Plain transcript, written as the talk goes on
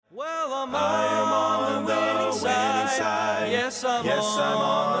on the winning side. Yes, I'm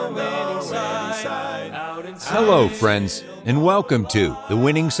on the winning side. Hello, friends, and welcome to the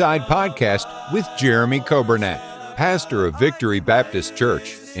Winning Side Podcast with Jeremy Coburnett, pastor of Victory Baptist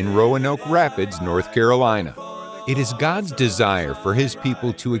Church in Roanoke Rapids, North Carolina. It is God's desire for His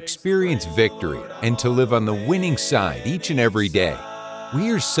people to experience victory and to live on the winning side each and every day. We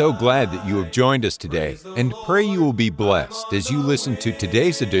are so glad that you have joined us today and pray you will be blessed as you listen to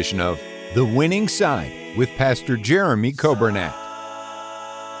today's edition of The Winning Side with Pastor Jeremy Coburnett.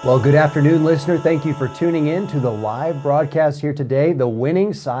 Well, good afternoon, listener. Thank you for tuning in to the live broadcast here today, the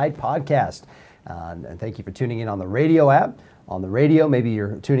Winning Side Podcast. And thank you for tuning in on the radio app. On the radio, maybe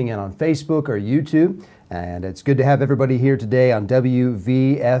you're tuning in on Facebook or YouTube. And it's good to have everybody here today on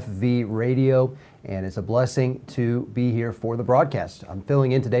WVFV Radio. And it's a blessing to be here for the broadcast. I'm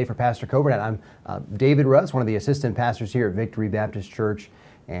filling in today for Pastor Coburnett. I'm David Russ, one of the assistant pastors here at Victory Baptist Church.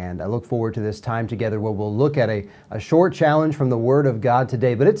 And I look forward to this time together where we'll look at a short challenge from the Word of God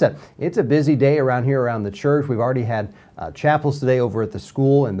today. But it's a busy day around here around the church. We've already had chapels today over at the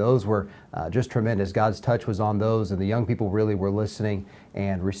school, and those were just tremendous. God's touch was on those, and the young people really were listening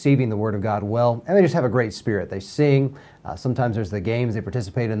and receiving the Word of God well. And they just have a great spirit. They sing. Sometimes there's the games. They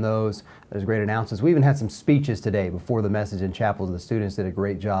participate in those. There's great announcements. We even had some speeches today before the message in chapels. The students did a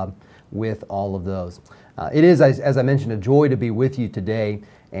great job with all of those. It is, as I mentioned, a joy to be with you today,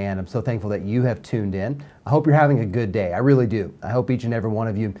 and I'm so thankful that you have tuned in. I hope you're having a good day. I really do. I hope each and every one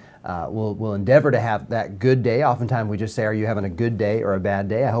of you will endeavor to have that good day. Oftentimes we just say, are you having a good day or a bad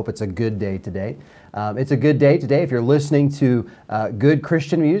day? I hope it's a good day today. It's a good day today if you're listening to good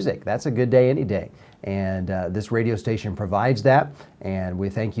Christian music. That's a good day any day. And this radio station provides that, and we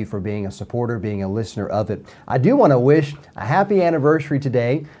thank you for being a supporter, being a listener of it. I do want to wish a happy anniversary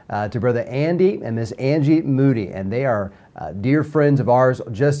today to Brother Andy and Miss Angie Moody, and they are dear friends of ours.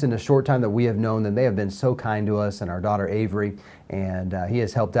 Just in the short time that we have known them, they have been so kind to us and our daughter Avery, and he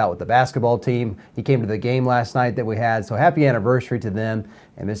has helped out with the basketball team. He came to the game last night that we had, so happy anniversary to them.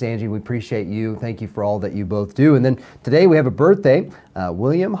 And Miss Angie, we appreciate you. Thank you for all that you both do. And then today we have a birthday,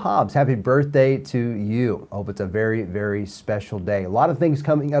 William Hobbs. Happy birthday to you. I hope it's a very, very special day. A lot of things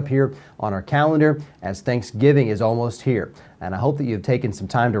coming up here on our calendar as Thanksgiving is almost here. And I hope that you've taken some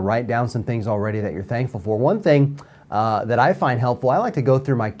time to write down some things already that you're thankful for. One thing that I find helpful, I like to go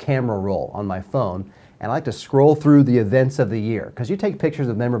through my camera roll on my phone, and I like to scroll through the events of the year, because you take pictures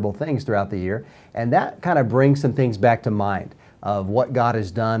of memorable things throughout the year, and that kind of brings some things back to mind of what God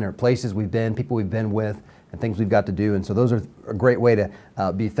has done, or places we've been, people we've been with, and things we've got to do. And so those are a great way to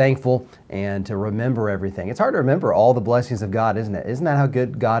be thankful and to remember everything. It's hard to remember all the blessings of God, isn't it? Isn't that how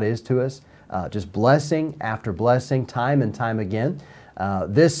good God is to us? Just blessing after blessing, time and time again.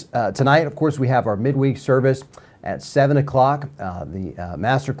 Tonight, of course, we have our midweek service at 7 o'clock. The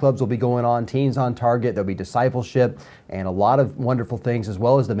master clubs will be going on, Teens on Target. There'll be discipleship and a lot of wonderful things, as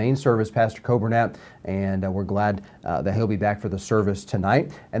well as the main service, Pastor Coburnett, and we're glad that he'll be back for the service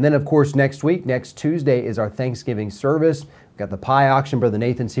tonight. And then, of course, next week, next Tuesday, is our Thanksgiving service. We've got the pie auction. Brother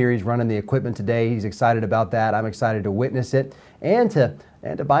Nathan Series running the equipment today. He's excited about that. I'm excited to witness it and to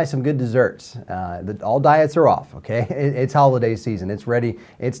buy some good desserts. All diets are off, okay? It's holiday season. It's ready.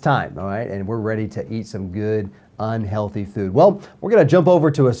 It's time, all right? And we're ready to eat some good, unhealthy food. Well, we're going to jump over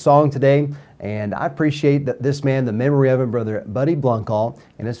to a song today, and I appreciate this man, the memory of him, Brother Buddy Blunkall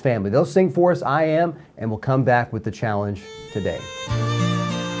and his family. They'll sing for us, I Am, and we'll come back with the challenge today.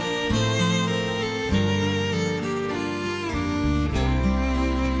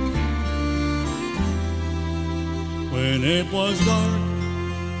 When it was dark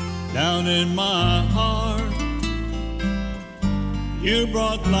down in my heart, you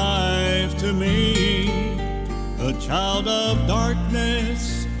brought life to me. A child of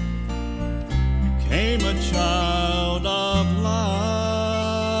darkness became a child of light.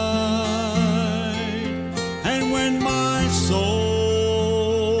 And when my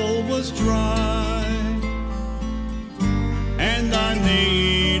soul was dry and I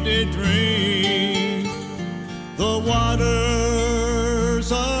needed drink, the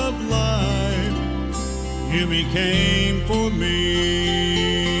waters of life, you became for me.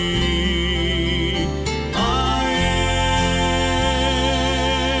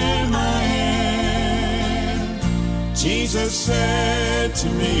 Jesus said to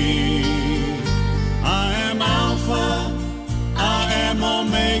me, I am Alpha, I am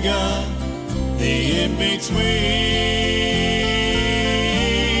Omega, the in-between.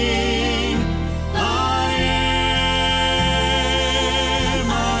 I am.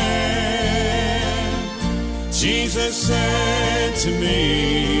 Jesus said to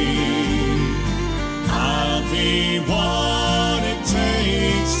me, I'll be what it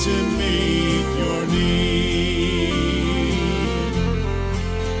takes to meet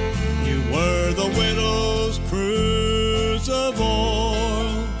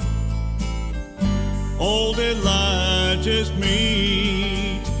with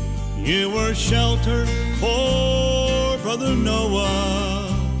me. You were shelter for Brother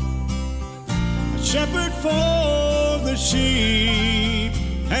Noah, a shepherd for the sheep,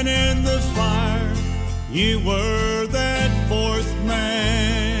 and in the fire you were that fourth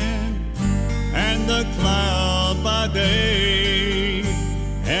man, and the cloud by day,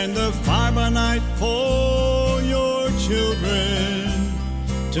 and the fire by night for your children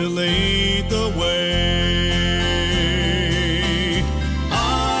to lead the way.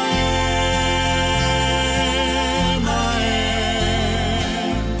 I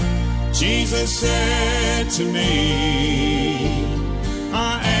am. Jesus said to me,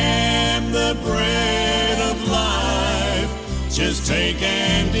 I am the bread of life, just take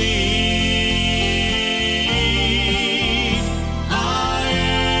and eat. I am.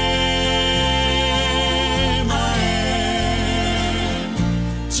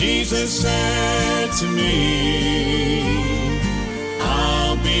 Jesus said to me,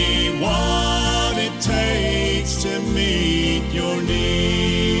 I'll be what it takes to meet your need.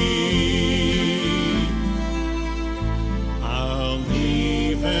 I'll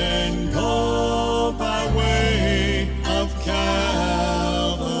leave and go by way of Calvary.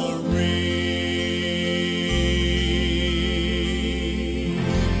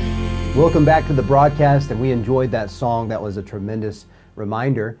 Welcome back to the broadcast, and we enjoyed that song. That was a tremendous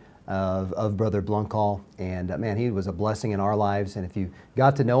reminder of Brother Blunkall, and man, he was a blessing in our lives. And if you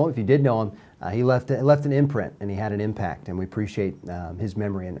got to know him, if you did know him, he left an imprint, and he had an impact, and we appreciate his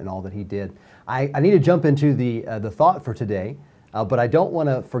memory and all that he did. I need to jump into the thought for today, but I don't want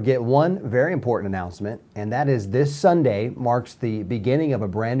to forget one very important announcement, and that is this Sunday marks the beginning of a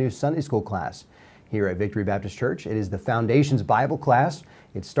brand new Sunday school class here at Victory Baptist Church. It is the Foundations Bible class.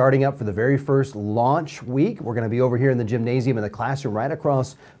 It's starting up for the very first launch week. We're going to be over here in the gymnasium in the classroom right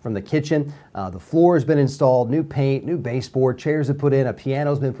across from the kitchen. The floor has been installed, new paint, new baseboard, chairs have put in, a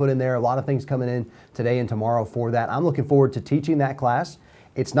piano's been put in there, a lot of things coming in today and tomorrow for that. I'm looking forward to teaching that class.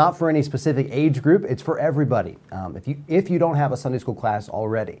 It's not for any specific age group, it's for everybody. If you don't have a Sunday school class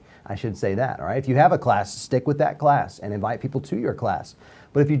already, I should say that, all right? If you have a class, stick with that class and invite people to your class.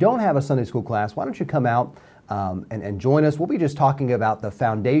 But if you don't have a Sunday school class, why don't you come out and join us. We'll be just talking about the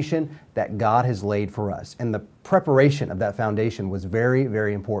foundation that God has laid for us. And the preparation of that foundation was very,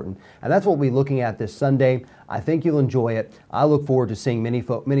 very important. And that's what we'll be looking at this Sunday. I think you'll enjoy it. I look forward to seeing many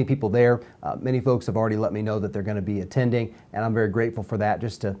people there. Many folks have already let me know that they're going to be attending, and I'm very grateful for that,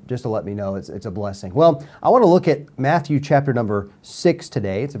 just to let me know it's a blessing. Well, I want to look at Matthew chapter number 6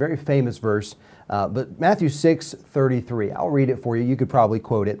 today. It's a very famous verse, but Matthew 6:33. I'll read it for you. You could probably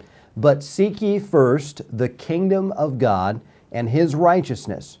quote it. But seek ye first the kingdom of God and His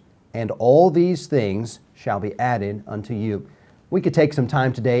righteousness, and all these things shall be added unto you. We could take some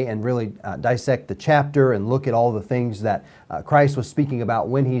time today and really dissect the chapter and look at all the things that Christ was speaking about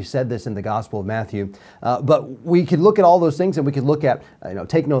when He said this in the Gospel of Matthew. But we could look at all those things, and we could look at,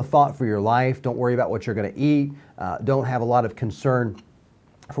 take no thought for your life. Don't worry about what you're going to eat. Don't have a lot of concern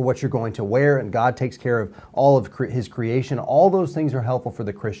for what you're going to wear, and God takes care of all of His creation. All those things are helpful for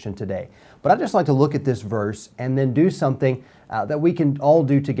the Christian today. But I'd just like to look at this verse and then do something that we can all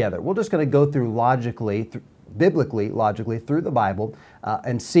do together. We're just going to go through biblically logically through the Bible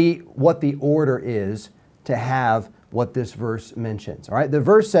and see what the order is to have what this verse mentions. All right, the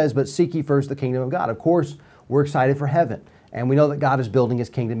verse says, but seek ye first the kingdom of God. Of course, we're excited for heaven, and we know that God is building His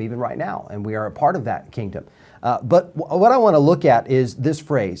kingdom even right now, and we are a part of that kingdom. But what I want to look at is this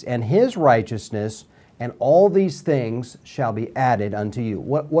phrase, and His righteousness, and all these things shall be added unto you.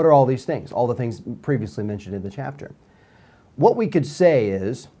 What are all these things? All the things previously mentioned in the chapter. What we could say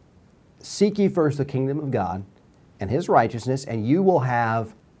is, seek ye first the kingdom of God and His righteousness, and you will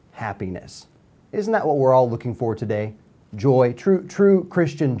have happiness. Isn't that what we're all looking for today? Joy, true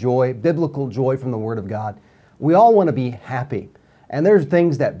Christian joy, biblical joy from the Word of God. We all want to be happy. And there's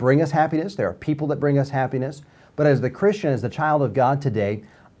things that bring us happiness. There are people that bring us happiness. But as the Christian, as the child of God today,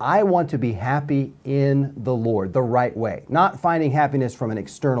 I want to be happy in the Lord, the right way. Not finding happiness from an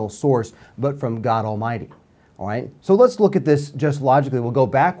external source, but from God Almighty. All right? So let's look at this just logically. We'll go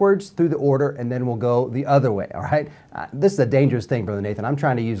backwards through the order, and then we'll go the other way. All right? This is a dangerous thing, Brother Nathan. I'm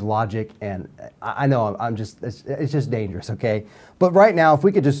trying to use logic, and I know it's just dangerous, okay? But right now, if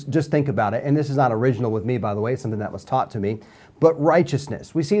we could just think about it, and this is not original with me, by the way, it's something that was taught to me. But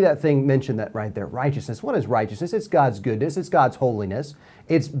righteousness, we see that thing mentioned that right there. Righteousness. What is righteousness? It's God's goodness. It's God's holiness.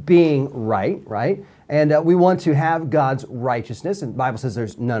 It's being right? And we want to have God's righteousness. And the Bible says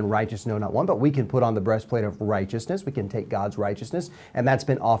there's none righteous, no, not one. But we can put on the breastplate of righteousness. We can take God's righteousness. And that's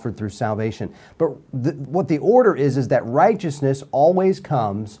been offered through salvation. But what the order is that righteousness always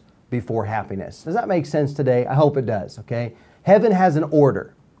comes before happiness. Does that make sense today? I hope it does, okay? Heaven has an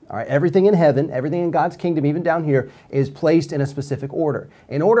order. All right, everything in heaven, everything in God's kingdom, even down here, is placed in a specific order.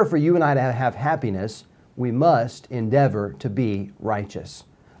 In order for you and I to have happiness, we must endeavor to be righteous.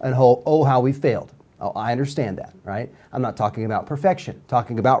 And oh, how we failed. Oh, I understand that, right? I'm not talking about perfection, I'm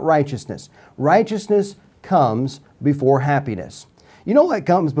talking about righteousness. Righteousness comes before happiness. You know what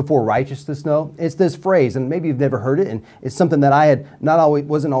comes before righteousness, though? It's this phrase, and maybe you've never heard it, and it's something that I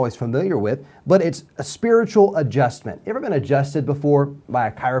wasn't always familiar with, but it's a spiritual adjustment. You ever been adjusted before by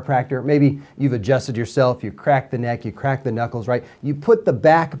a chiropractor? Maybe you've adjusted yourself, you crack the neck, you crack the knuckles, right? You put the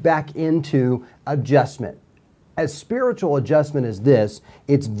back into adjustment. As spiritual adjustment as this,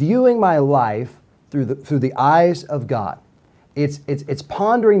 it's viewing my life through the eyes of God. It's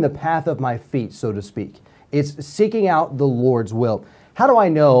pondering the path of my feet, so to speak. It's seeking out the Lord's will. How do I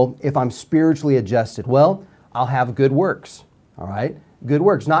know if I'm spiritually adjusted? Well, I'll have good works, all right? Good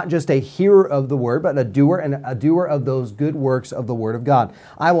works, not just a hearer of the word, but a doer, and a doer of those good works of the word of God.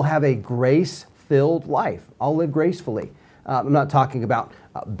 I will have a grace-filled life. I'll live gracefully. I'm not talking about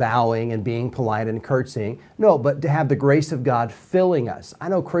bowing and being polite and curtsying. No, but to have the grace of God filling us. I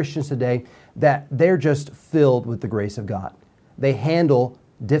know Christians today that they're just filled with the grace of God. They handle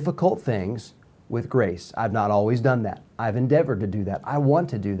difficult things with grace. I've not always done that. I've endeavored to do that. I want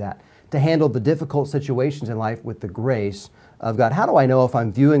to do that, to handle the difficult situations in life with the grace of God. How do I know if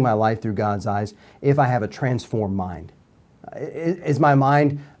I'm viewing my life through God's eyes, if I have a transformed mind? Is my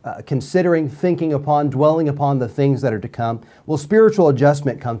mind considering, thinking upon, dwelling upon the things that are to come? Well, spiritual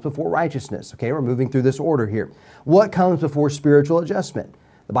adjustment comes before righteousness. Okay, we're moving through this order here. What comes before spiritual adjustment?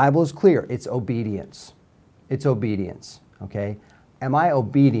 The Bible is clear. It's obedience. It's obedience. Okay? Am I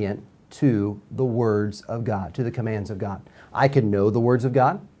obedient to the words of God, to the commands of God? I can know the words of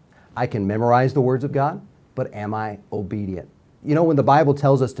God. I can memorize the words of God, but am I obedient? You know, when the Bible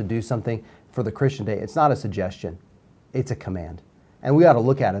tells us to do something for the Christian day, it's not a suggestion. It's a command. And we ought to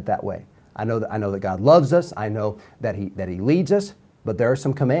look at it that way. I know that God loves us. I know that He leads us, but there are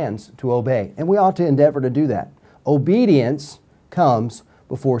some commands to obey, and we ought to endeavor to do that. Obedience comes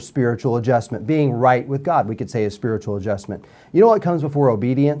before spiritual adjustment. Being right with God, we could say, is spiritual adjustment. You know what comes before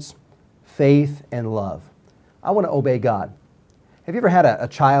obedience? Faith and love. I want to obey God. Have you ever had a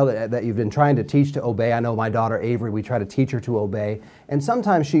child that you've been trying to teach to obey? I know my daughter Avery, we try to teach her to obey, and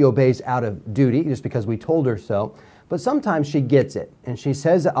sometimes she obeys out of duty just because we told her so, but sometimes she gets it, and she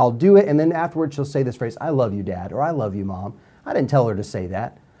says, I'll do it, and then afterwards she'll say this phrase, I love you, Dad, or I love you, Mom. I didn't tell her to say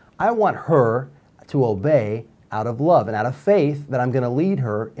that. I want her to obey out of love and out of faith that I'm going to lead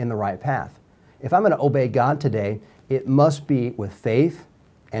her in the right path. If I'm going to obey God today, it must be with faith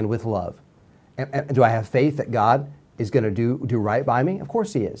and with love. And do I have faith that God is going to do right by me? Of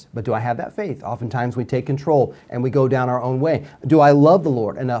course He is. But do I have that faith? Oftentimes we take control and we go down our own way. Do I love the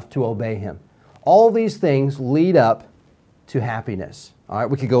Lord enough to obey Him? All these things lead up to happiness. All right,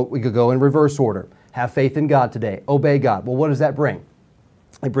 we could go in reverse order. Have faith in God today. Obey God. Well, what does that bring?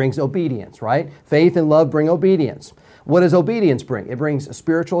 It brings obedience, right? Faith and love bring obedience. What does obedience bring? It brings a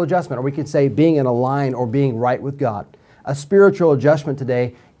spiritual adjustment, or we could say being in a line or being right with God. A spiritual adjustment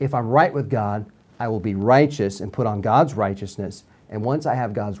today, if I'm right with God, I will be righteous and put on God's righteousness. And once I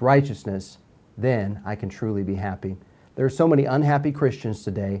have God's righteousness, then I can truly be happy. There are so many unhappy Christians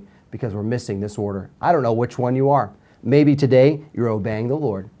today because we're missing this order. I don't know which one you are. Maybe today you're obeying the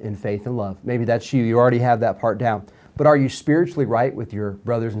Lord in faith and love. Maybe that's you. You already have that part down. But are you spiritually right with your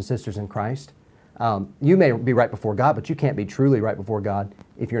brothers and sisters in Christ? You may be right before God, but you can't be truly right before God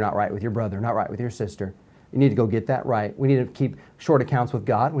if you're not right with your brother, not right with your sister. You need to go get that right. We need to keep short accounts with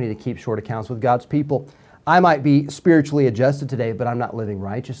God. We need to keep short accounts with God's people. I might be spiritually adjusted today, but I'm not living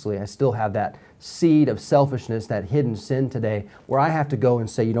righteously. I still have that seed of selfishness, that hidden sin today, where I have to go and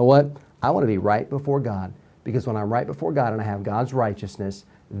say, you know what? I want to be right before God, because when I'm right before God and I have God's righteousness,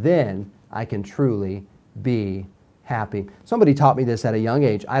 then I can truly be happy. Somebody taught me this at a young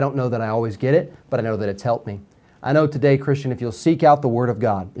age. I don't know that I always get it, but I know that it's helped me. I know today, Christian, if you'll seek out the Word of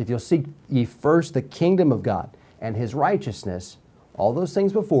God, if you'll seek ye first the kingdom of God and His righteousness, all those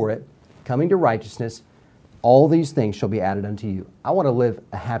things before it, coming to righteousness, all these things shall be added unto you. I want to live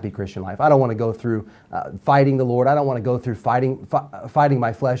a happy Christian life. I don't want to go through fighting the Lord. I don't want to go through fighting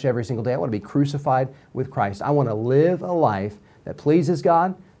my flesh every single day. I want to be crucified with Christ. I want to live a life that pleases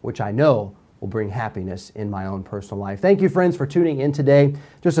God, which I know will bring happiness in my own personal life. Thank you, friends, for tuning in today.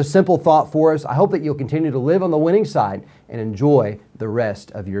 Just a simple thought for us. I hope that you'll continue to live on the winning side and enjoy the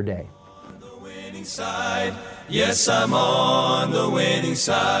rest of your day. On the winning side. Yes, I'm on the winning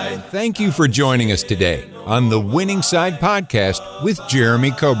side. Thank you for joining us today on the Winning Side Podcast with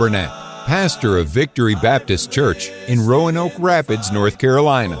Jeremy Coburnett, pastor of Victory Baptist Church in Roanoke Rapids, North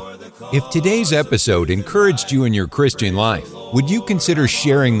Carolina. If today's episode encouraged you in your Christian life, would you consider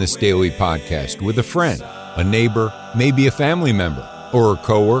sharing this daily podcast with a friend, a neighbor, maybe a family member, or a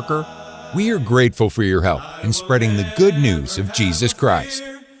coworker? We are grateful for your help in spreading the good news of Jesus Christ.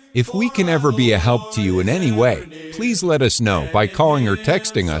 If we can ever be a help to you in any way, please let us know by calling or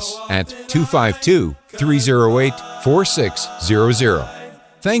texting us at 252-308-4600.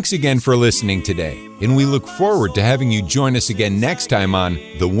 Thanks again for listening today, and we look forward to having you join us again next time on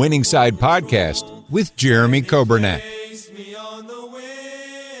The Winning Side Podcast with Jeremy Coburnett.